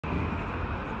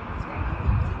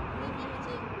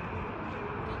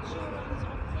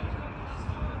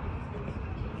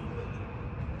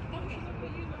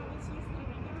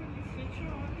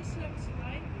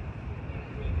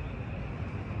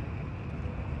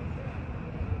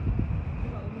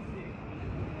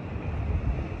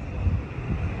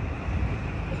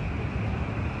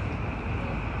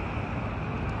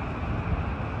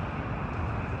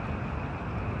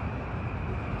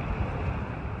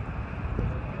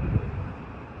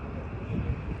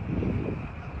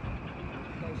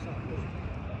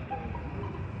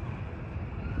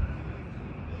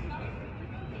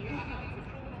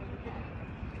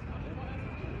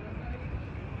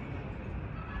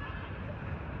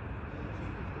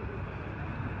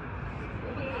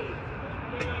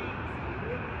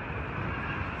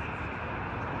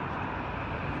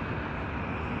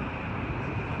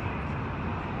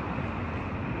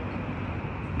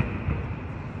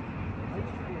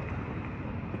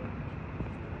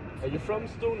Are you from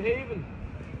Stonehaven?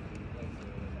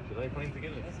 Should I point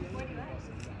together?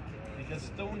 Because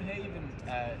Stonehaven,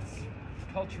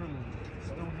 cultural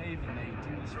Stonehaven, they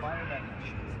do this fire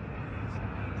damage.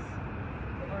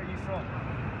 Where are you from?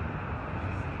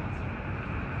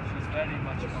 She's very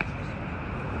much cultural.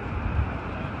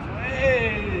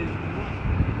 Hey!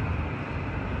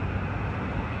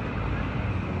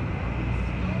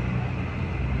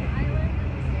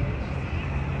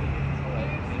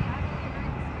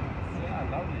 Yeah,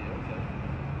 lovely, okay.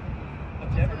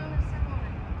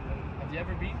 Have you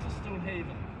ever been to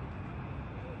Stonehaven?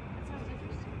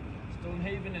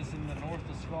 Stonehaven is in the north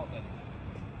of Scotland.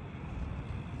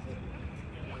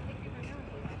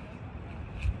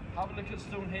 Have a look at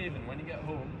Stonehaven when you get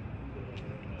home.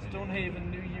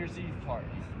 Stonehaven New Year's Eve party.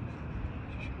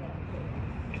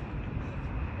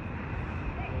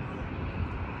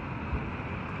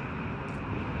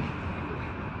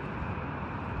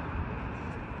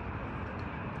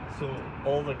 So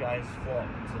all the guys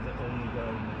flocked to the only girl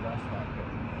in the Grassmarket.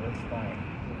 That's fine.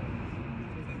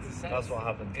 That's what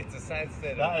happened. It's a sad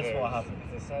state of That affairs. is what happened.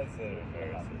 It's a sad state of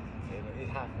affairs. It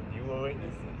happened. You were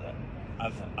witness to that.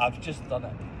 I've just done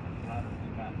it.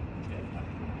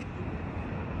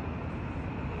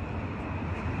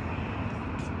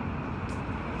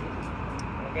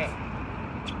 Okay.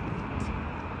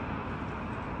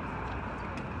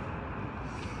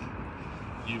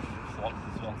 You've flocked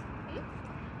as well.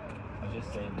 I was just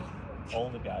saying, all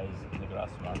the guys in the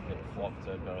Grassmarket flocked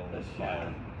to a girl with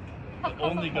fire. The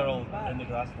only girl in the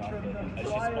Grassmarket, and she's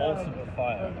awesome at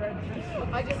fire.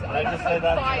 I just said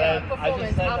that fire to them.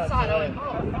 performance outside. I went,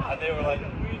 oh. And they were like,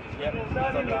 yep, she's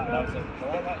done that. And I was like,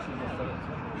 well, I've actually just done it.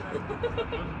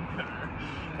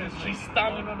 Because she's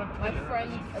standing on a My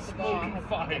friend at the bar had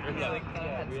fire. had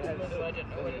some little, I didn't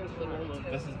know what it was literally.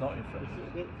 This is not your friend.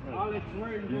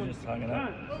 You're just hanging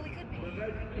out. Well,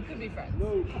 we could be friends.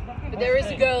 But there is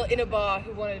a girl in a bar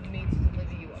who wanted me to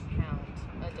deliver you a pound.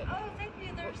 I don't know. Oh, thank you.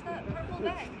 There's that purple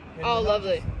bag. Oh,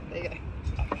 lovely. There you go.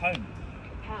 A pound?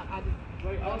 Pound. I did.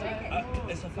 I'll take it.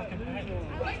 It's a fucking pound.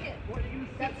 I like it.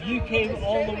 You came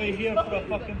all the way here for a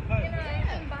fucking Can pound. I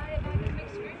buy a bag of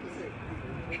mixed drinks?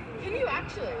 Can you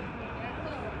actually?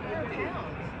 For a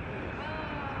pound.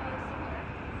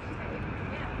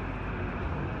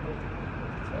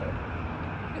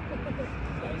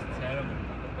 That's terrible.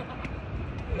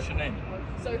 What's your name?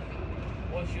 Sophie.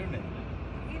 What's your name?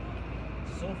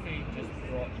 Sophie just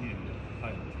brought you a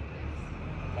pound.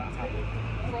 That happened.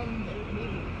 From me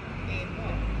and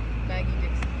Maggie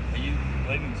Dixon. Are you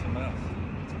blaming someone else?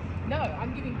 No,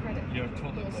 I'm giving credit. You're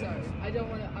totally Also, blaming. I don't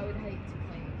want to. I would hate to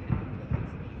claim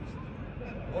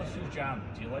What's your jam?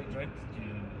 Do you like drinks?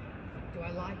 Do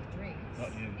I like drinks?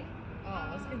 Not you. Oh, I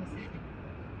was gonna say.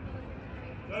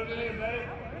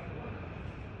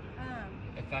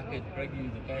 If I could bring you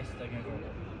the best thing ever.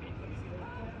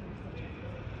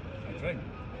 A drink.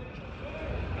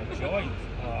 A joint.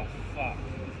 Oh fuck.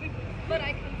 But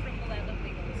I come from the land of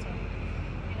legal, so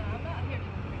I'm not here to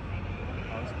bring my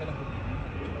I was gonna hope you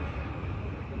knew.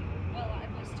 Well, I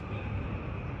must be.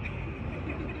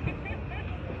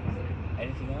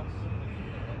 Anything else?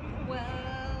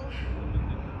 Well,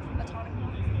 a tonic.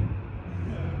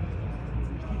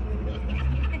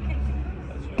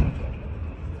 That's your job.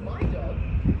 My dog.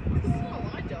 This is not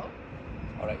my dog.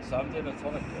 Alright, so I'm doing a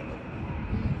tonic here.